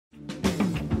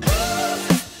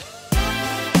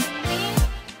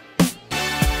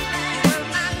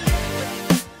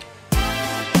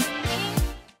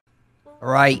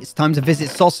right, it's time to visit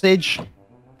Sausage.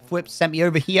 Flip sent me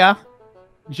over here.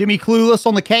 Jimmy Clueless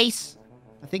on the case.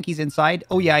 I think he's inside.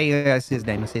 Oh, yeah, that's his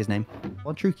name. That's his name.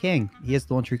 One True King. He is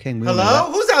the One True King.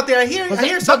 Hello? Who's out there? I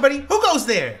hear somebody. Who goes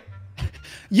there?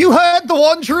 You heard the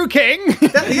One True King?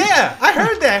 Yeah, I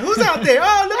heard that. Who's out there?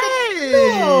 Oh, look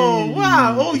at Oh,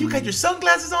 wow. Oh, you got your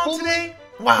sunglasses on today?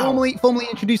 Wow. Formally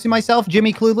introducing myself,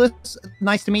 Jimmy Clueless.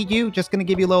 Nice to meet you. Just gonna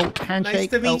give you a little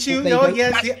handshake. Nice to meet you. Oh,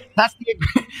 yes.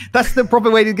 That's the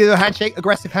proper way to give a handshake.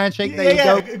 Aggressive handshake. There you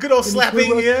go. Good old Jimmy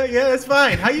slapping. Clueless. Yeah, that's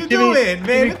fine. How you doing, man?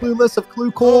 Jimmy Clueless of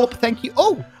Clue Corp. Thank you.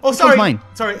 Oh, sorry. Mine.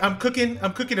 Sorry, I'm cooking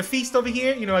a feast over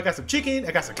here. You know, I got some chicken.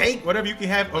 I got some cake. Whatever you can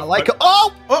have. I like it.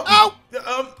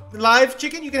 Live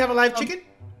chicken. You can have a live chicken.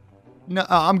 No,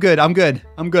 I'm good.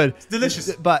 It's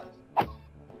delicious. But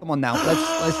come on now.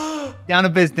 Let's down to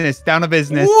business.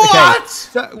 What? Okay.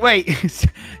 So, wait.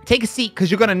 Take a seat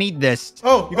because you're gonna need this.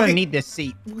 Oh, you're gonna need this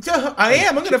seat. I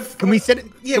am. I'm gonna. Can we sit?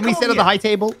 Yeah, can we sit at the high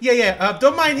table? Yeah.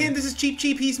 Don't mind him. This is Cheap.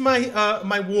 He's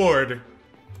my ward.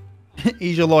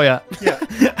 He's your lawyer. Yeah.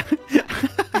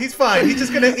 He's fine. He's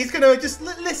gonna just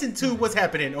listen to what's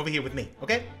happening over here with me.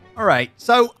 Okay. All right.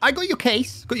 So I got your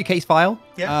case. File.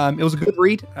 Yeah. It was a good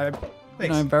read.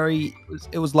 Thanks. You know,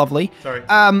 it was lovely. Sorry.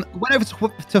 Went over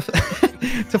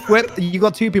to Flip. You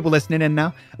got two people listening in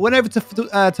now. Went over to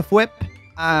Flip.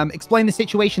 Explained the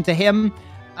situation to him.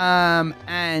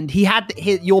 And he had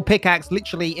your pickaxe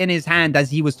literally in his hand as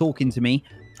he was talking to me.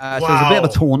 So it was a bit of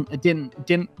a taunt. I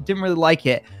didn't really like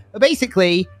it. But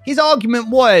basically, his argument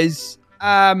was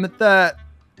that,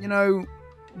 you know,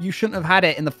 you shouldn't have had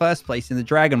it in the first place in the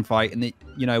dragon fight. And that,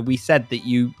 you know, we said that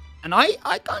you... And I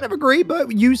kind of agree,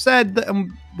 but you said that,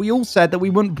 we all said that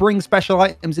we wouldn't bring special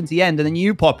items into the end, and then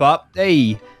you pop up,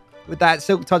 hey, with that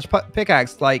Silk Touch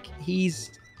pickaxe. Like,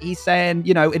 he's saying,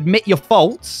 you know, admit your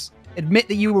faults, admit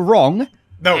that you were wrong,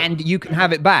 and you can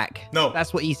have it back. No.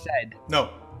 That's what he said. No.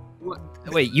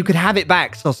 Wait, you could have it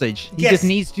back, Sausage. He just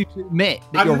needs to admit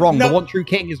that you're wrong. No. The One True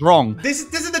King is wrong. This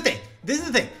is the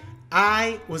thing.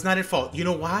 I was not at fault. You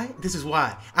know why? This is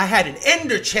why. I had an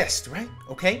ender chest, right?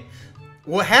 Okay?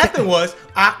 What happened was,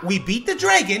 we beat the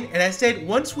dragon, and I said,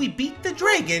 once we beat the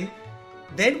dragon,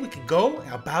 then we could go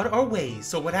about our ways.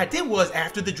 So what I did was,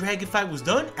 after the dragon fight was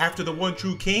done, after the One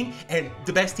True King and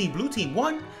the best team, Blue Team,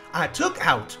 won, I took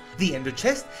out the ender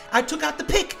chest. I took out the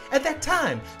pick at that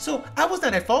time. So I was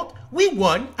not at fault. We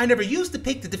won. I never used the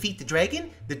pick to defeat the dragon.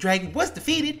 The dragon was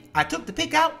defeated. I took the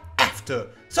pick out after.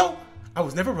 So I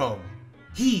was never wrong.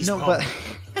 He's wrong. But...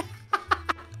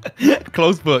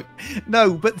 Close book.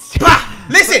 No, but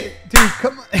listen, dude,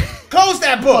 come on. Close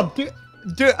that book.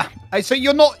 So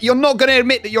you're not gonna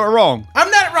admit that you're wrong.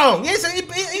 I'm not wrong. It's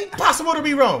impossible to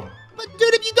be wrong. But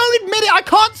dude, if you don't admit it, I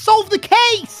can't solve the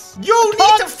case. You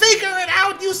need to figure it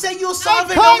out. You say you'll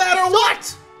solve it no matter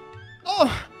what.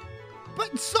 Oh, but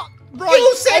right.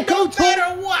 You said no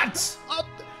matter what.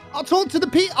 I'll talk to the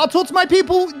people. I'll talk to my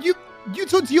people. You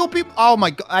talk to your people. Oh my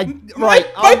god!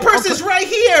 My person's right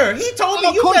here. He told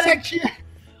me you contact you.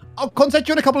 I'll contact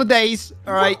you in a couple of days.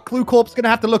 All right, Clue Corp's gonna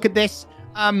have to look at this.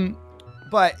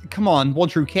 But come on, One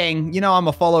True King. You know I'm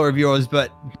a follower of yours,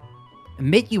 but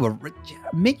admit you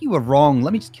were wrong.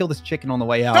 Let me just kill this chicken on the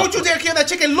way out. Don't you dare kill that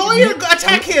chicken! Lawyer,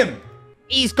 attack him!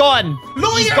 He's gone.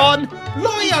 Lawyer, he's gone.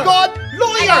 Lawyer, he's gone.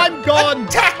 Lawyer, I'm gone.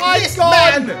 Attack this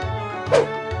man!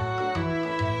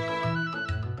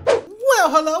 Well,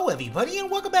 hello everybody,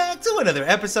 and welcome back to another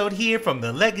episode here from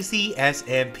the Legacy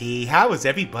SMP. How is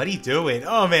everybody doing?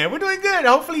 Oh man, we're doing good.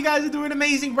 Hopefully you guys are doing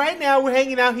amazing. Right now, we're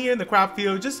hanging out here in the crop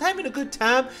field, just having a good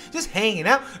time, just hanging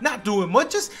out, not doing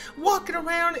much, just walking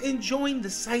around, enjoying the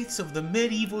sights of the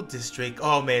medieval district.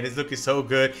 Oh man, it's looking so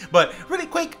good. But really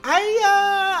quick,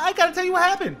 I gotta tell you what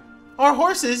happened. Our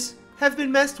horses have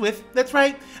been messed with. That's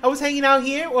right. I was hanging out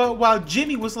here while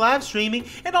Jimmy was live streaming,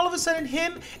 and all of a sudden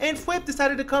him and Flip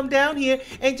decided to come down here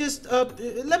and just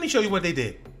let me show you what they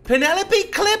did. Penelope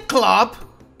Clip-Clop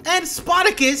and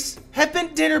Spartacus have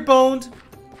been dinner boned.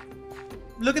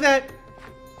 Look at that.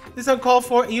 This is uncalled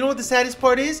for. And you know what the saddest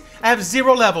part is? I have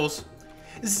 0 levels.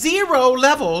 0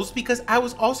 levels because I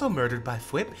was also murdered by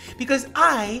Flip, because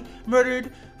I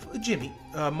murdered Jimmy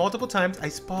multiple times. I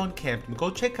spawn camped him.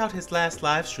 Go check out his last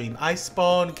live stream. I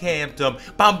spawn camped him.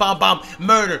 Bam, bam, bam.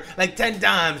 Murder like 10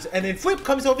 times. And then Flip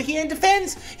comes over here and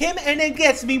defends him and then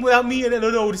gets me without me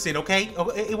noticing, okay?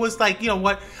 It was like, you know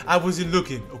what? I wasn't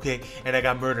looking, okay? And I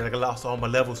got murdered. Like I lost all my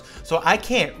levels. So I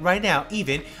can't right now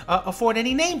even afford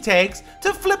any name tags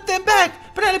to flip them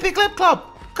back. Penelope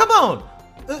Clip-Clop, come on.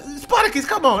 Spartacus,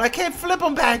 come on. I can't flip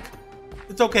them back.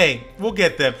 It's okay. We'll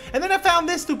get them. And then I found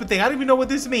this stupid thing. I don't even know what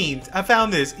this means. I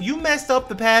found this. You messed up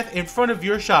the path in front of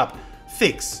your shop.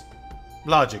 Fix.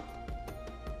 Logic.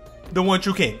 the one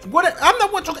true king. What? I'm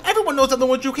not one true. Everyone knows I'm the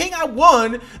one true king. I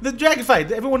won the dragon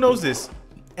fight. Everyone knows this.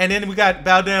 And then we got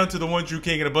bowed down to the one true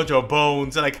king and a bunch of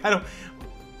bones. Like I don't.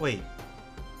 Wait.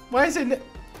 Why is it?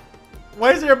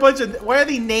 Why is there a bunch of? Why are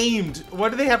they named? Why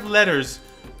do they have letters?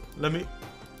 Let me.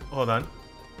 Hold on.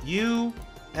 U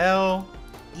L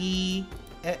E.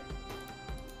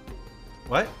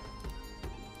 What?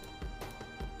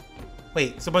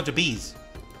 Wait, it's a bunch of bees.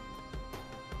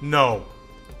 No.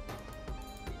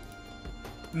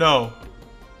 No.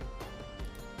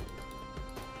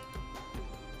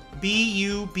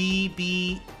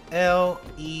 B-U-B-B-L-E-S.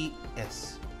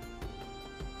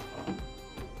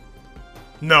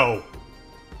 No.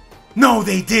 No,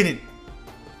 they didn't.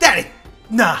 Daddy.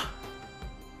 Nah.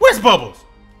 Where's Bubbles?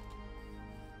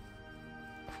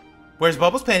 Where's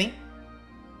Bubbles, Penny?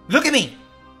 Look at me.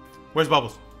 Where's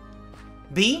Bubbles?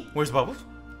 B? Where's Bubbles?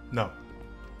 No.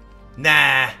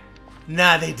 Nah.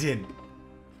 Nah, they didn't.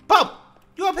 Bub!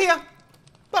 You up here?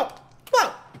 Bub!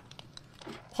 Bub!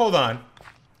 Hold on.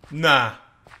 Nah.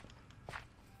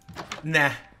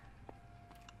 Nah.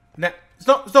 Nah.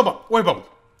 Stop. Where's Bubbles?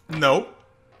 No.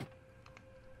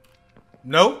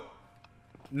 No.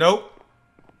 No.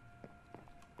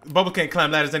 Bubbles can't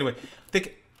climb ladders anyway.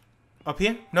 Think. Up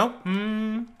here? No?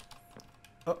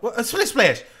 A split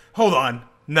splash. Hold on.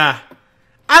 Nah.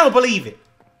 I don't believe it.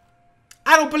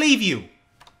 I don't believe you.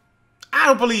 I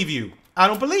don't believe you. I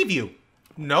don't believe you.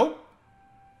 No.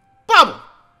 Bubble.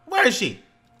 Where is she?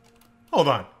 Hold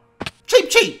on.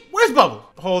 Cheap. Where's Bubble?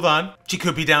 Hold on. She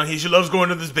could be down here. She loves going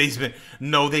to this basement.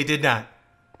 No, they did not.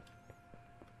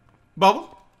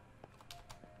 Bubble?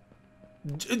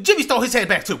 Jimmy stole his head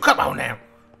back too. Come on now.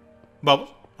 Bubble?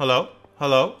 Hello?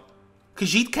 Hello?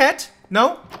 Khajiit cat?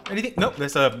 No? Anything? Nope.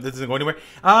 This isn't going anywhere.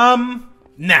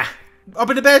 Nah. Up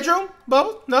in the bedroom?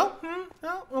 Bubble? No?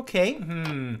 No? Okay.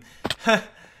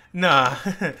 Nah.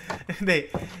 they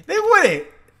wouldn't.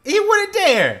 He wouldn't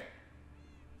dare.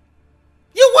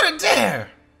 You wouldn't dare.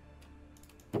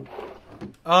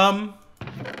 Why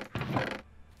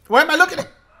am I looking at?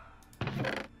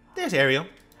 There's Ariel.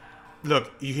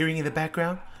 Look, you hearing in the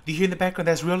background? Do you hear in the background?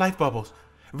 That's real life Bubbles.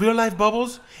 Real life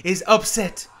Bubbles is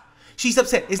upset. She's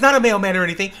upset. It's not a mailman or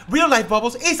anything. Real life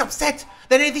Bubbles is upset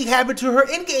that anything happened to her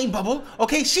in-game Bubble.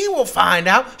 Okay, she will find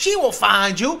out. She will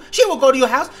find you. She will go to your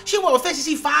house. She will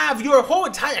efficiency 5 your whole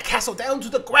entire castle down to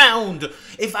the ground.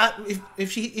 If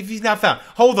he's not found.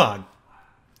 Hold on.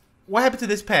 What happened to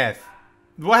this path?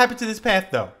 What happened to this path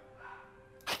though?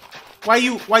 Why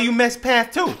you mess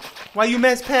path too? Why you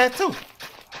mess path too?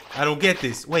 I don't get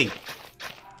this. Wait.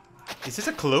 Is this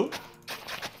a clue?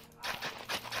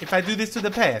 If I do this to the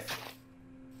path.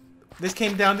 This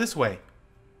came down this way.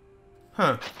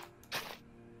 Huh.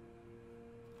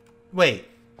 Wait.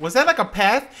 Was that like a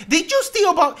path? Did you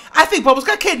steal Bubbles? I think Bubbles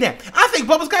got kidnapped. I think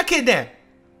Bubbles got kidnapped.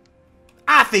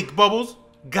 I think Bubbles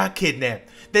got kidnapped.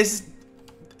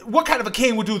 What kind of a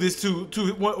king would do this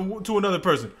to another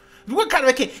person? What kind of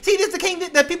a king? See, this is the king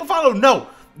that people follow? No.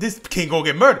 This king gonna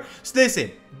get murdered. So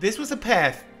listen, this was a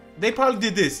path. They probably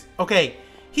did this. Okay.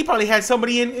 He probably had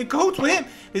somebody in cahoots with him.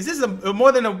 Is this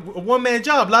more than a one-man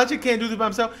job? Logic can't do this by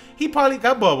himself. He probably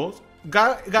got Bubbles,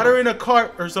 got her in a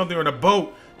cart or something, or in a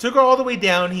boat, took her all the way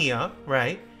down here,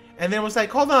 right? And then was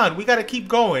like, hold on, we gotta keep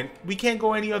going. We can't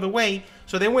go any other way.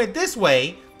 So they went this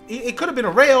way. It could have been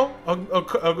a rail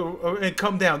and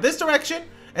come down this direction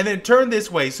and then turn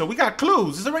this way. So we got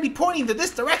clues. It's already pointing to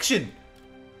this direction.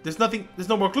 There's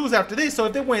no more clues after this. So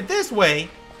if they went this way,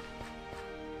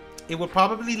 it would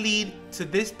probably lead to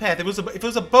this path. If it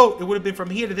was a boat, it would have been from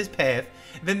here to this path.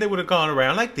 Then they would have gone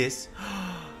around like this.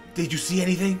 Did you see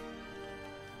anything?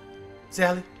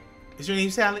 Sally? Is your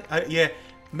name Sally? Yeah.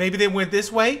 Maybe they went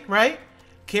this way, right?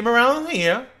 Came around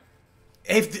here.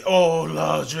 Oh,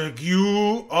 Logic,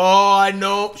 oh, I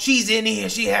know. She's in here.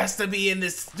 She has to be in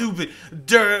this stupid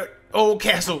dirt old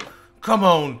castle. Come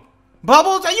on.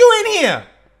 Bubbles, are you in here?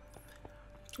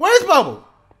 Where's Bubble?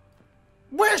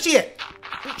 Where's she at?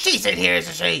 She's in here,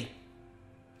 isn't she?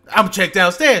 I'm gonna check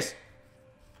downstairs.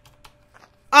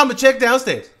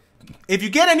 If you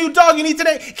get a new dog you need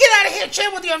today, get out of here,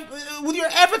 Chip, with your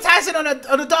advertising on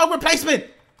a dog replacement.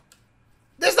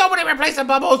 There's nobody replacing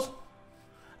Bubbles.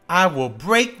 I will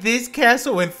break this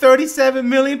castle in 37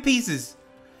 million pieces.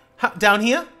 Down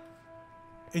here?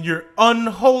 In your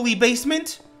unholy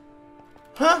basement?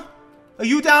 Huh? Are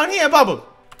you down here, Bubbles?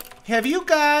 Have you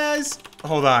guys...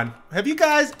 Hold on. Have you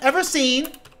guys ever seen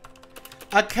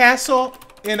a castle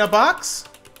in a box?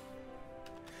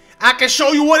 I can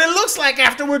show you what it looks like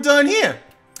after we're done here.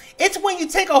 It's when you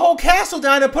take a whole castle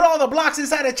down and put all the blocks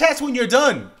inside a chest when you're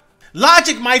done.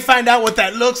 Logic might find out what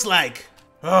that looks like.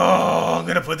 Oh, I'm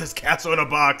gonna put this castle in a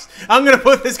box. I'm gonna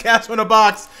put this castle in a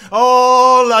box.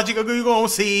 Oh, Logical, you gonna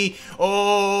see.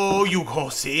 Oh, you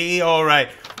gonna see. All right.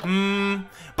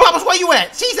 Bubbles, where you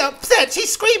at? She's upset.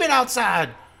 She's screaming outside.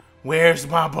 Where's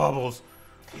my Bubbles?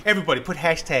 Everybody, put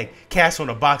hashtag castle in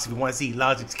a box if you want to see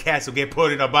Logic's castle get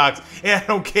put in a box. And I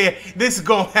don't care. This is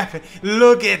gonna happen.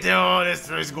 Look at this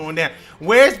is going down.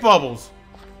 Where's Bubbles?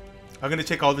 I'm gonna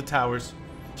check all the towers.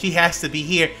 She has to be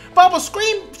here. Bubbles,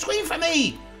 scream for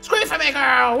me. Scream for me,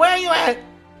 girl. Where are you at?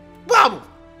 Bubbles.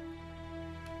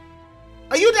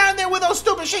 Are you down there with those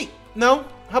stupid sheep? No.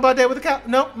 How about that with the cow?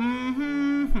 No.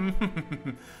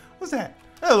 What's that?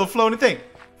 A little floating thing.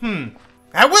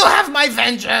 I will have my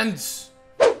vengeance.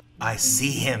 I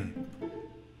see him.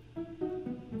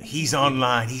 He's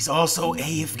online. He's also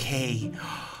AFK.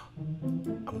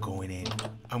 I'm going in.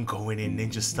 I'm going in.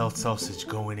 Ninja Stealth Sausage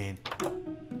going in.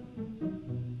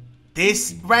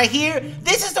 This right here,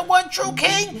 this is the one true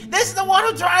king. This is the one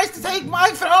who tries to take my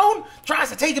throne. Tries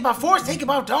to take it by force, take it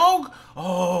by dog.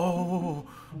 Oh,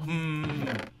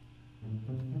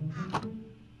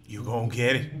 You gonna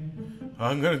get it.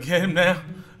 I'm gonna get him now.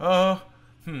 How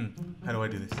do I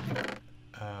do this?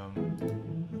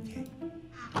 Okay.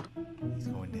 He's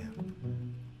going down.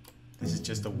 This is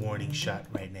just a warning shot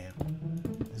right now.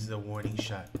 This is a warning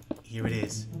shot. Here it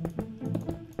is.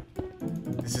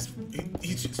 This is...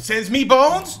 He sends me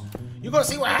bones? You gonna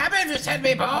see what happens if you send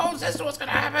me bones? This is what's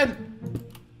gonna happen.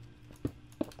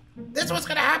 This is what's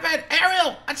gonna happen.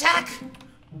 Ariel, attack!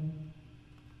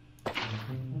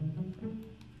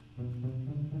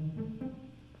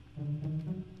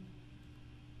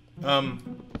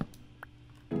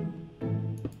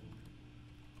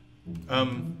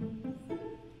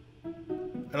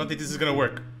 I don't think this is gonna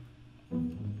work.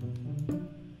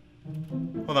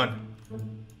 Hold on.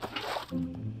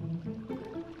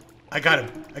 I got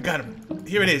him. I got him.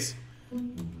 Here it is.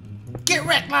 Get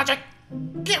wrecked, Logic!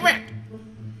 Get wrecked!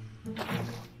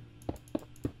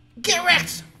 Get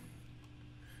wrecked!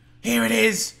 Here it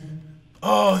is.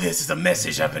 Oh, this is a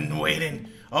message I've been waiting.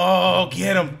 Oh,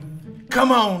 get him.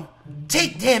 Come on.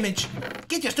 Take damage.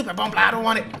 Get your stupid bumble. I don't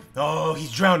want it. Oh,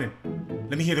 he's drowning.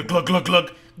 Let me hear the glug, glug,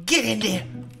 glug. Get in there.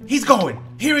 He's going.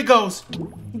 Here he goes.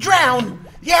 Drown.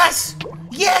 Yes.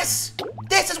 Yes.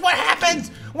 This is what happens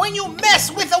when you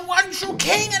mess with the one true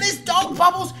king and his dog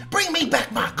Bubbles. Bring me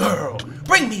back my girl.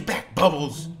 Bring me back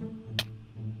Bubbles.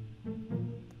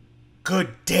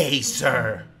 Good day,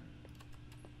 sir.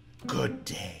 Good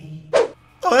day.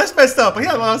 Oh, that's messed up. I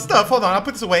got a lot of stuff. Hold on, I'll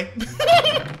put this away.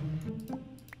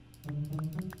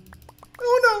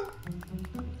 Oh no.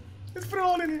 Let's put it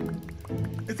all in here.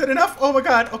 Is that enough? Oh my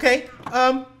god. Okay.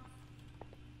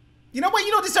 You know what?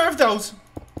 You don't deserve those.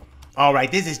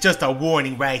 Alright, this is just a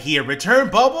warning right here. Return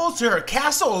Bubbles to her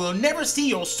castle or you'll never see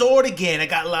your sword again. I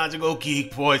got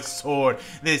LogicalGeekBoy's sword.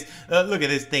 This, look at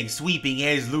this thing. Sweeping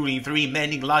edge, looting 3,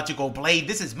 mending logical blade.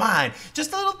 This is mine.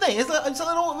 Just a little thing. It's a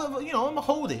little, you know, I'm gonna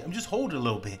hold it. I'm just holding it a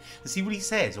little bit to see what he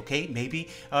says, okay? Maybe,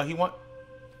 he wants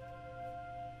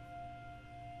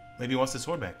the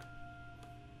sword back.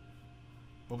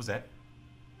 What was that?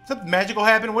 Something magical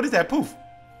happened? What is that? Poof.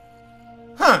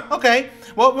 Huh, okay.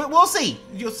 Well, we'll see.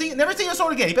 You'll see. Never see your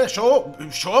sword again. You better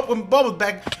show up with Bubbles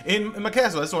back in my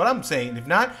castle. That's what I'm saying. If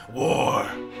not, war.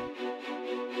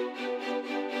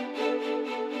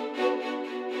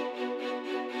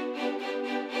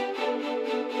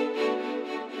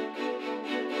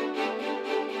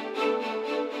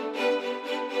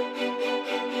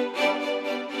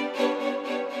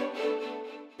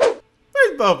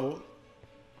 Where's Bubbles?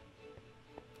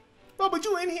 Bubbles,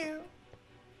 you in here?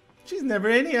 She's never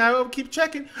in here. I'll keep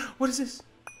checking. What is this?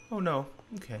 Oh no.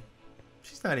 Okay.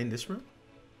 She's not in this room.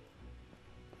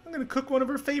 I'm gonna cook one of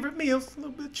her favorite meals. A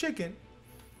little bit of chicken.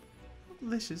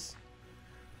 Delicious.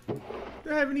 Do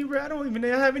I have any? I don't even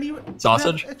have any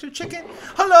sausage. Extra chicken.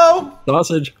 Hello.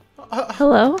 Sausage.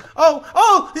 Hello.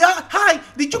 Oh, yeah. Hi.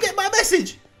 Did you get my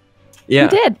message? Yeah. You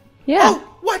did. Yeah.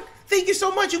 Oh, what? Thank you so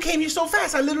much. You came here so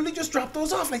fast. I literally just dropped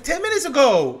those off like 10 minutes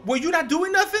ago. Were you not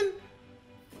doing nothing?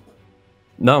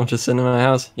 No, just sitting in my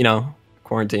house. You know,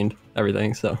 quarantined,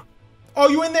 everything. So. Oh,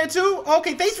 you in there too?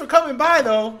 Okay, thanks for coming by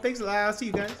though. Thanks a lot. I'll see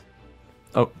you guys.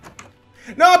 Oh.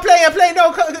 No, I'm playing.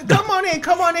 No, come on in.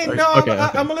 Come on in. No, okay,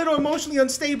 I'm a little emotionally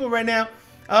unstable right now.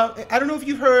 I don't know if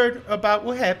you've heard about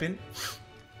what happened.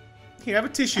 Here, have a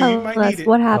tissue. You might need it.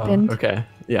 What happened? Okay.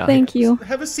 Yeah. Thank you.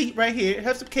 Have a seat right here.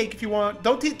 Have some cake if you want.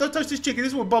 Don't touch this chicken.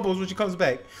 This is what Bubbles when she comes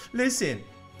back. Listen,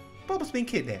 Bubbles been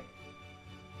kidnapped.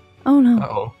 Oh no.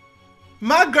 Uh-oh.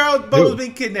 My girl Bubbles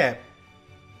been kidnapped.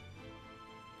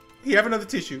 Here, have another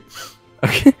tissue.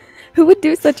 Okay. Who would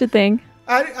do such a thing?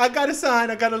 I got a sign.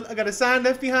 I got a sign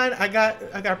left behind. I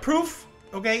got proof.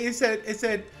 Okay, it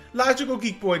said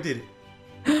LogicalGeekBoy did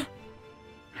it.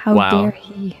 How Wow. dare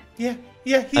he? Yeah.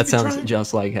 That sounds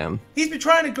just like him. He's been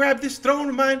trying to grab this throne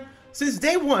of mine since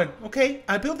day one. Okay,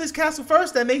 I built this castle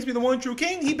first. That makes me the one true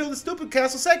king. He built a stupid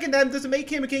castle second. That doesn't make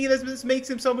him a king. That just makes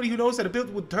him somebody who knows how to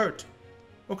build with dirt.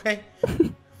 Okay.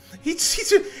 He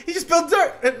just built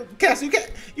dirt castle. You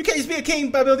can't just be a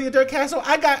king by building a dirt castle.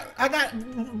 I got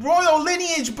royal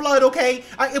lineage blood. Okay,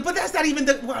 but that's not even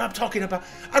what I'm talking about.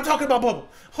 I'm talking about Bubble.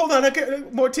 Hold on, I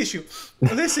get more tissue.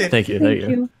 Listen. Thank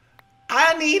you.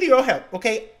 I need your help.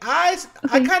 Okay, I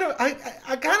kind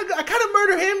of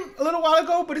murdered him a little while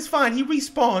ago, but it's fine. He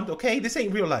respawned. Okay, this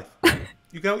ain't real life.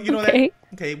 You know Okay. that?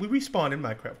 Okay, we respawn in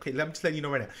Minecraft. Okay, let me just let you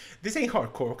know right now. This ain't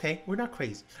hardcore. Okay, we're not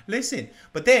crazy. Listen,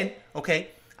 but then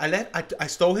I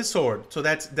stole his sword, so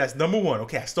that's number one.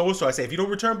 Okay, I stole his sword. I said, if you don't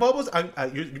return Bubbles,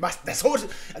 that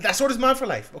sword is mine for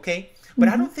life. Okay, but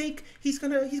I don't think he's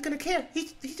gonna care.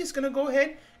 He's just gonna go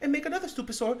ahead and make another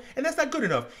stupid sword, and that's not good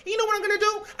enough. You know what I'm gonna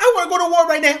do? I want to go to war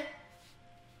right now.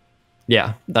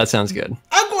 Yeah, that sounds good.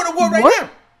 I'm going to war right now.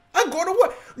 I'm going to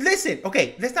war. Listen,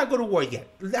 okay, let's not go to war yet.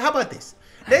 How about this?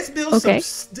 Let's build some.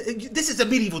 This is a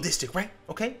medieval district, right?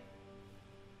 Okay.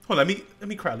 Hold on, let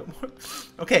me cry a little more.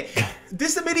 Okay,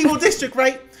 this is a medieval district,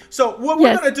 right? So what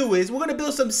we're gonna do is we're gonna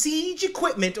build some siege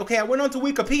equipment. Okay, I went onto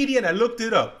Wikipedia and I looked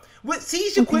it up. With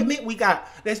siege equipment, we got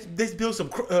let's build some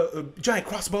giant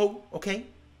crossbow. Okay,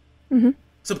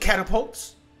 some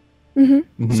catapults.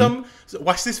 Some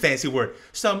watch this fancy word.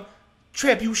 Some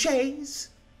trebuchets.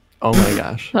 Oh my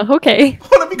gosh. Okay.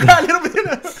 Hold on, let me cry a little bit.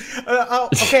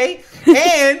 Okay,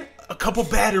 and a couple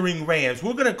battering rams.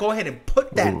 We're gonna go ahead and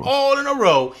put that all in a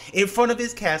row in front of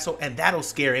his castle, and that'll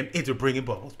scare him into bringing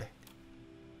Bubbles back.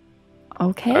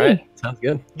 Okay. All right, sounds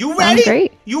good. You ready?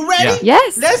 Great. You ready? Yeah.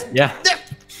 Yes. Let's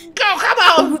go. Come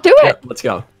on. Let's do it. Let's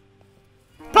go.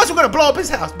 Plus, we're gonna blow up his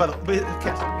house, by his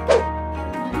castle.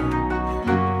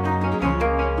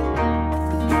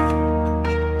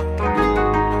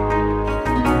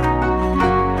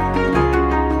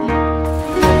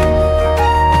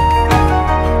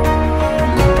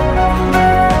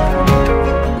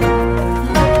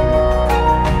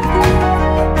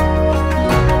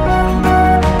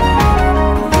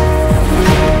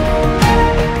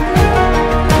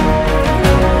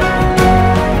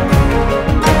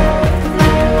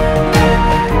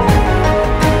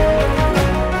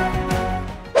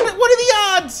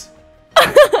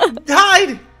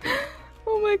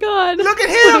 Look at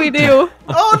him! What do we do?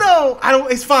 Oh no!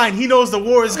 It's fine. He knows the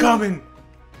war is coming.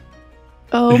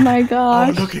 Oh my gosh.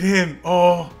 Oh, look at him.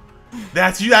 Oh,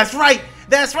 that's you. That's right.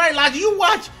 That's right, Logic. You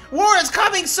watch. War is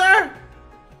coming, sir.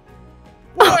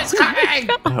 War is coming.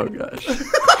 Oh gosh.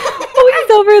 Oh,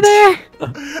 he's over there.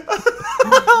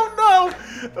 Oh no!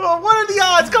 Oh, what are the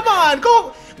odds? Come on,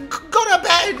 go to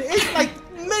bed. It's like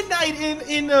midnight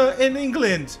in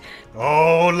England.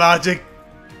 Oh, Logic.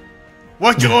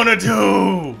 What you gonna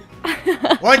do?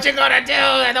 What you gonna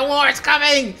do? The war's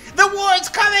coming! The war's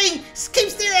coming! Keep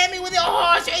staring at me with your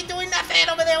horse! You ain't doing nothing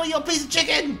over there with your piece of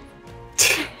chicken!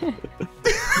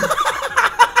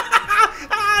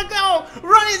 Go!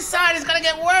 Run inside! It's gonna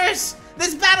get worse!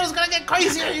 This battle's gonna get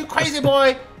crazier, you crazy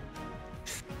boy!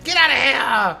 Get out of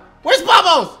here! Where's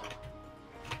Bubbles?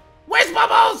 Where's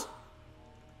Bubbles?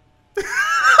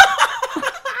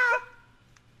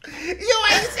 You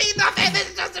ain't seen nothing! This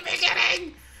is just the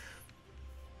beginning!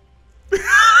 He's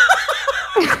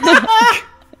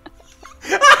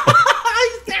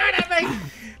staring at me!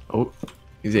 Oh,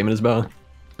 he's aiming his bow.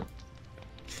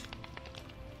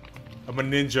 I'm a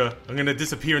ninja. I'm gonna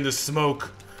disappear in the smoke.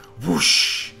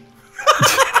 Whoosh!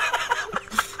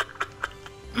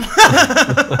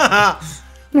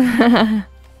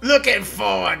 Looking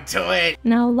forward to it.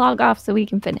 Now log off so we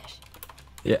can finish.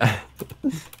 Yeah.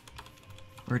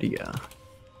 Where'd he go?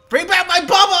 Bring back my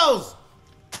Bubbles!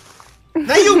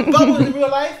 Not you, Bubbles, in real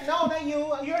life. No, not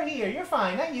you. You're here. You're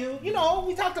fine. Not you. You know,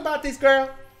 we talked about this, girl.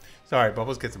 Sorry,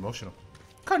 Bubbles gets emotional.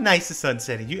 Look how nice the sun's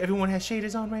setting. Everyone has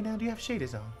shaders on right now? Do you have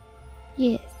shaders on?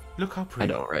 Yes. Look how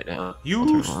pretty. I don't right now.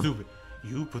 You stupid.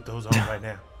 You put those on right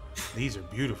now. These are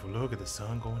beautiful. Look at the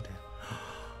sun going down.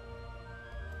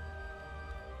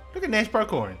 Look at Nash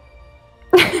parkouring.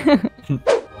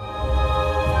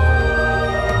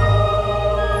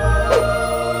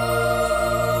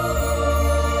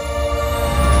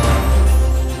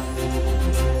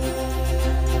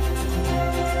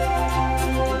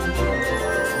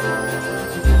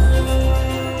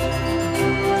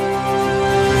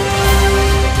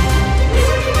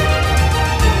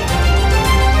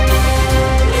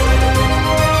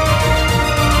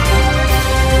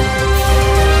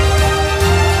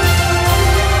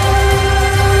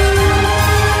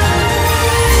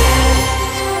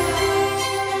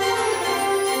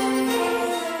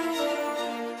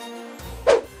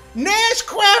 Nash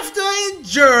Crafter and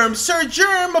Germ, Sir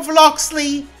Germ of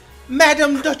Loxley,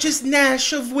 Madam Duchess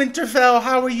Nash of Winterfell,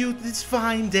 how are you this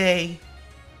fine day?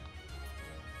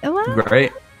 Well,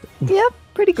 Great. yep,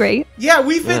 pretty great. Yeah,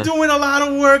 we've been doing a lot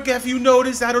of work, if you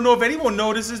noticed. I don't know if anyone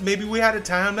notices. Maybe we had a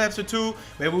time lapse or two.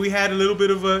 Maybe we had a little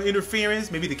bit of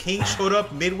interference. Maybe the king showed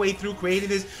up midway through creating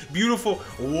this beautiful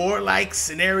warlike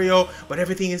scenario, but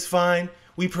everything is fine.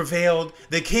 We prevailed.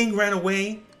 The king ran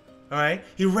away. All right,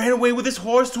 he ran away with his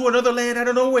horse to another land. I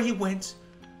don't know where he went,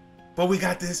 but we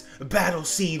got this battle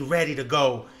scene ready to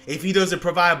go. If he doesn't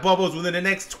provide bubbles within the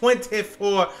next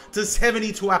 24 to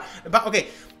 72 hours,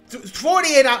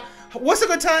 48 hours. What's a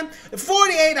good time?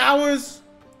 48 hours.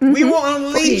 We will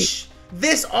unleash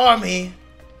this army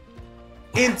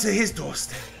into his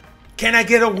doorstep. Can I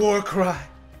get a war cry?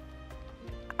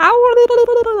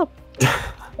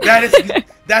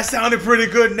 That sounded pretty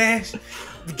good, Nash.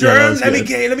 Germ, let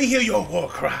me hear your war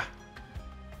cry.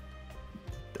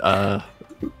 I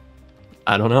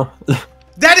don't know.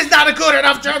 That is not a good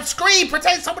enough, Germ. Scream!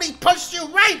 Pretend somebody punched you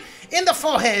right in the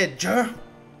forehead, Germ.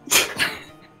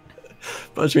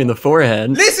 Punch me in the forehead.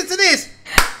 Listen to this.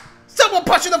 Someone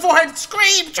punched you in the forehead.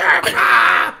 Scream, Germ.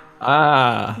 Ah!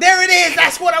 Ah. There it is.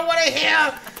 That's what I want to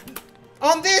hear.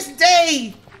 On this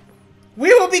day,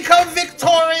 we will become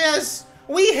victorious.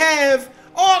 We have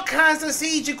all kinds of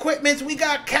siege equipment. We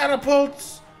got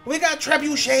catapults. We got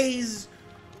trebuchets.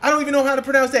 I don't even know how to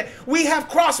pronounce that. We have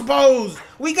crossbows.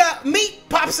 We got meat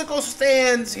popsicle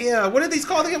stands here. What are these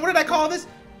called again? What did I call this?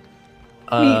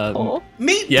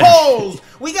 Meat poles.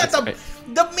 We got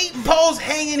the meat poles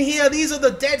hanging here. These are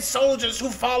the dead soldiers who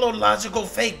followed Logical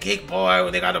Fake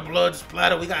Geekboy. They got a blood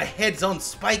splatter. We got heads on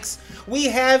spikes. We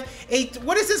have a,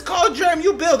 what is this called, Germ?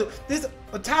 You build it. This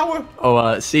a tower?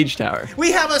 Oh, siege tower.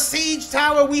 We have a siege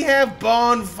tower. We have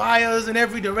bonfires in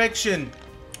every direction.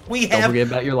 Don't forget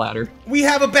about your ladder. We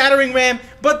have a battering ram,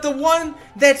 but the one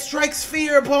that strikes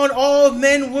fear upon all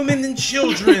men, women, and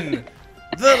children.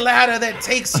 The ladder that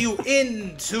takes you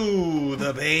into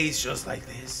the base just like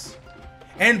this.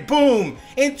 And boom,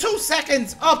 in 2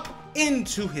 seconds up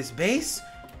into his base.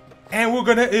 And we're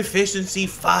gonna efficiency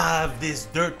 5 this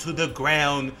dirt to the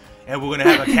ground. And we're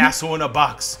gonna have a castle in a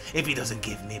box if he doesn't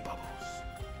give me bubbles.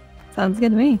 Sounds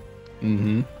good to me.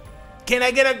 Mm-hmm. Can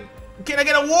I get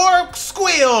a war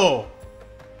squeal?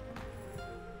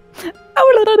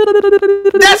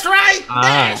 That's right,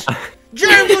 Nash!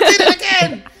 Germ, you did it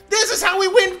again! This is how we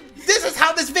win. This is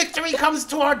how this victory comes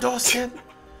to our doorstep.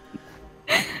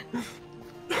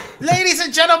 Ladies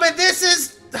and gentlemen, this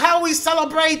is how we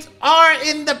celebrate our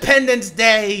Independence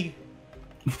Day.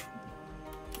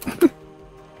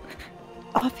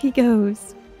 Off he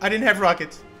goes. I didn't have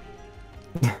rockets.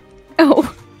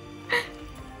 Oh.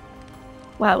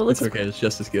 Wow, it looks It's okay. It's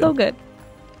just as good. so good.